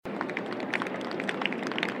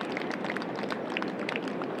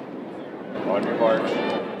On your mark.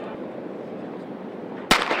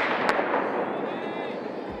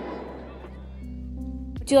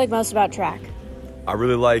 What do you like most about track? I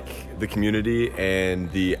really like the community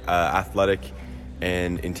and the athletic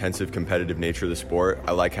and intensive competitive nature of the sport.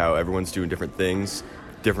 I like how everyone's doing different things,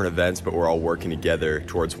 different events, but we're all working together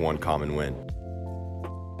towards one common win.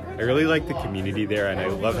 I really like the community there, and I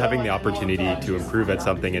love having the opportunity to improve at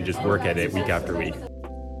something and just work at it week after week.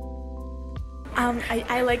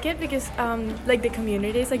 I like it because like the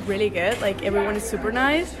community is like really good. Like everyone is super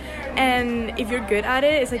nice, and if you're good at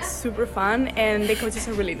it, it's like super fun, and the coaches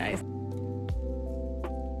are really nice.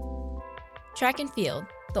 Track and field,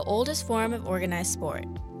 the oldest form of organized sport,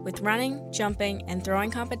 with running, jumping, and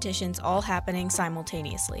throwing competitions all happening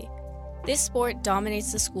simultaneously. This sport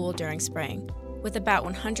dominates the school during spring, with about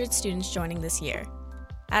 100 students joining this year.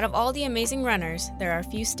 Out of all the amazing runners, there are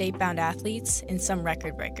a few state-bound athletes and some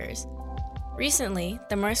record breakers. Recently,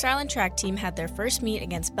 the Mercer Island track team had their first meet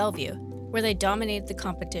against Bellevue, where they dominated the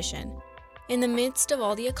competition. In the midst of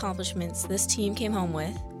all the accomplishments this team came home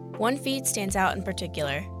with, one feat stands out in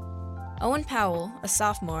particular. Owen Powell, a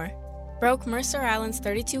sophomore, broke Mercer Island's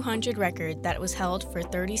 3,200 record that was held for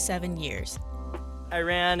 37 years. I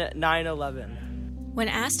ran 9:11. When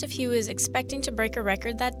asked if he was expecting to break a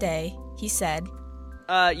record that day, he said,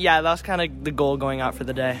 Yeah, that was kind of the goal going out for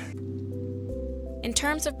the day. In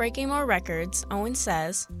terms of breaking more records, Owen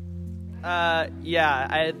says,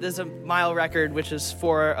 there's a mile record, which is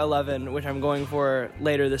 4:11, which I'm going for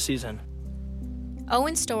later this season.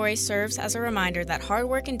 Owen's story serves as a reminder that hard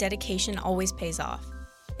work and dedication always pays off.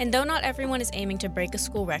 And though not everyone is aiming to break a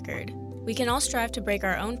school record, we can all strive to break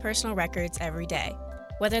our own personal records every day,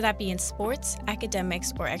 whether that be in sports,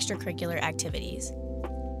 academics, or extracurricular activities.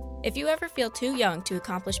 If you ever feel too young to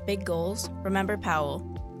accomplish big goals, remember Powell,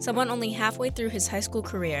 someone only halfway through his high school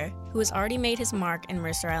career who has already made his mark in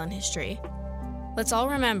Mercer Island history. Let's all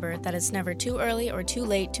remember that it's never too early or too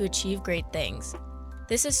late to achieve great things.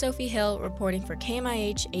 This is Sophie Hill reporting for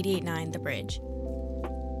KMIH 88.9 The Bridge.